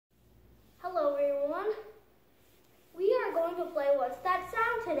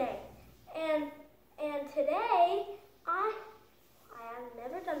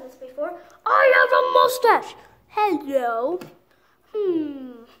mustache. Hello.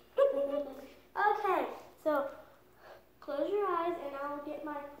 Okay, so close your eyes and I'll get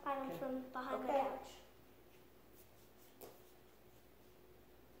my items from behind the couch.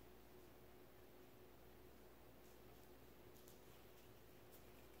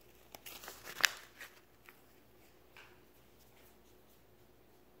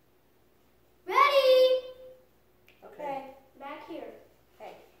 Back here.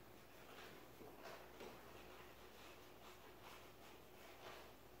 Okay.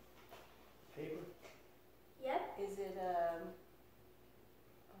 Paper? Yep. Is it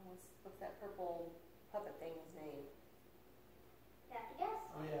what's that purple puppet thing's name? You have to guess.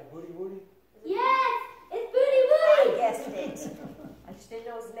 Oh yeah, Booty Woody? Yes! It's Booty Woody! I guessed it. I just didn't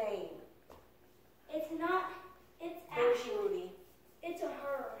know his name. It's not, it's Booty actually, Woody. it's a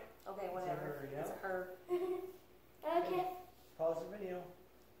her. Okay, whatever. her, yeah. It's a her. Okay. Pause the video.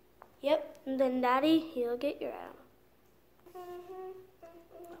 Yep, and then Daddy, he'll get your item.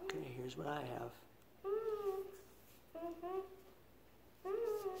 Okay, here's what I have.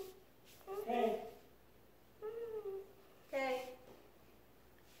 Hey. Okay.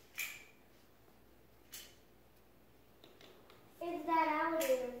 It's that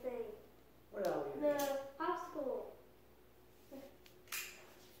alligator thing. What else? The popsicle.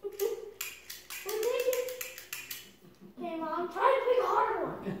 Okay, Mom, try to pick a hard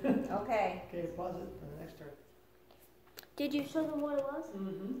one. Okay. Okay, pause it for the next turn. Did you show them what it was?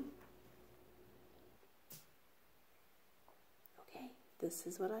 Mm-hmm. Okay. This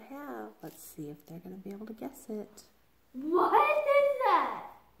is what I have. Let's see if they're going to be able to guess it. What is that?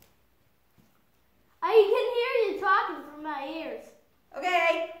 I can hear you talking from my ears.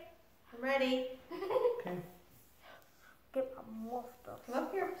 Okay. I'm ready. Okay. Get my mustache. Come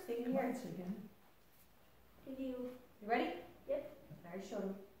up here so you can Come hear on, it. so again. Did you? You ready? Yep. I already showed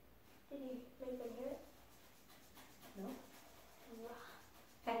him. Did you make them hear it? No.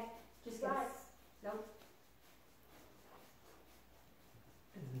 Okay. Just guess. Right. Nope.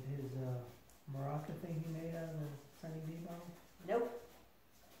 Is it his Morocco thing he made out of the Sunny D bottle? Nope.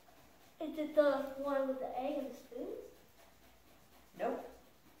 Is it the one with the egg and the spoons? Nope.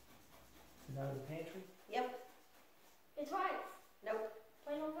 Is it out of the pantry? Yep. It's rice. Nope.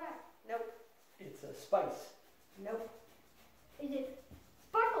 Plain old rice. Nope. It's a spice. Nope. Is it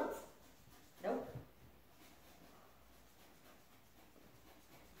sparkles? Nope.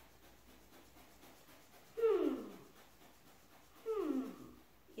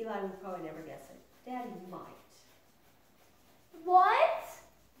 Eli would probably never guess it. Daddy might. What?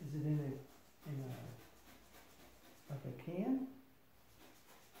 Is it in a like a can?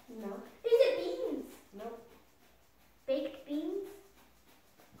 No. Is it beans? Nope. Baked beans?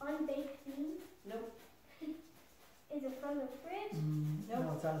 Unbaked beans? Nope. Is it from the fridge? Nope.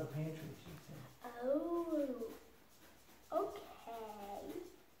 No, it's out of the pantry, she said. Oh. Okay.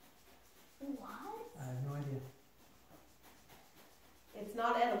 What? I have no idea. It's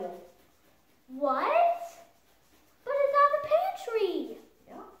not edible. What? But it's out of the pantry.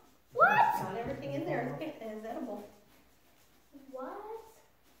 Yeah. What? Not everything in there is edible. What?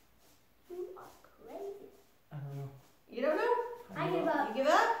 You are crazy. I don't know. You don't know? I give up. You give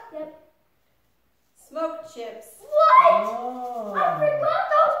up? Yep. Smoked chips. What? Oh. I forgot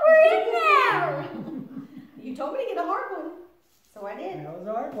those were in there. You told me to get a hard one, so I did. That was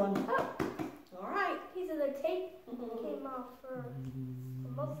a hard one. Oh, All right. piece of the tape came off for the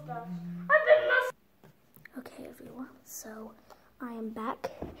mustache. I've been mustache. Okay, everyone. So I am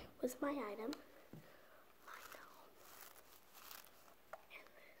back with my item.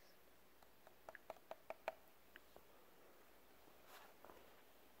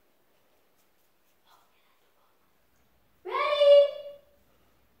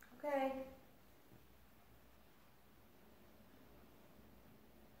 Okay.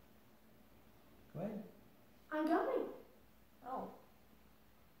 Go ahead. I'm going. Oh,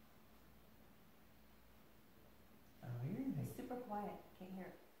 I don't hear anything. it's super quiet. Can't hear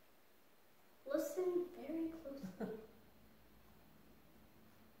it. Listen very closely.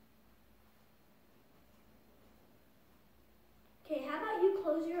 Okay, how about you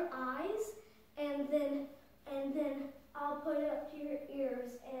close your eyes and then I'll put it up to your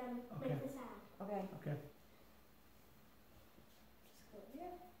ears and Okay. make the sound. Okay. Okay. Just go here.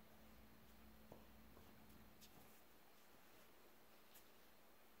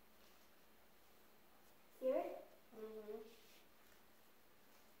 Hear it?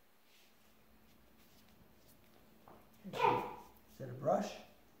 Okay. Is it a brush?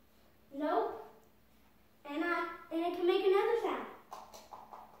 Nope. And it can make another sound.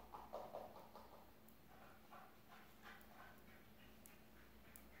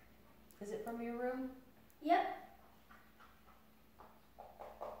 Is it from your room? Yep.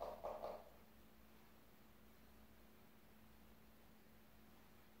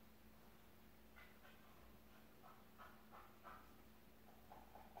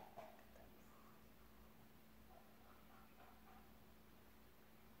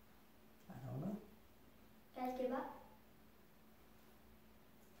 I don't know. Guys, give up.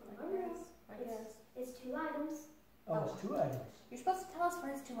 I guess. It's 2 items. Oh, it's 2 items. You're supposed to tell us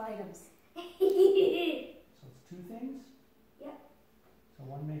when it's 2 items. So it's 2 things? Yep. So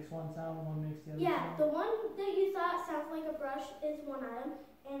one makes one sound and one makes the other Yeah, sound? the one that you thought sounds like a brush is 1 item,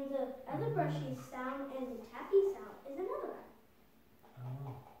 and the other brushy sound and tappy sound is another item.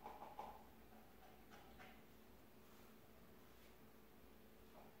 Oh.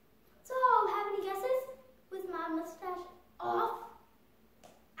 So, have any guesses? With my mustache off?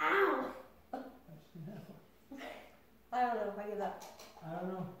 Ow! I don't know. I give up. I don't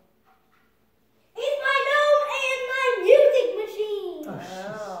know. It's my gnome and my music machine!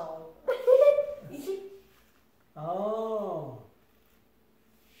 Oh. Oh.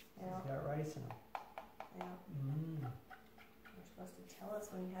 Yeah. It's got rice in it. Yeah. Mm. You're supposed to tell us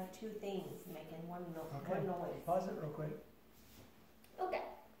when you have 2 things making one Okay. noise. Pause it real quick.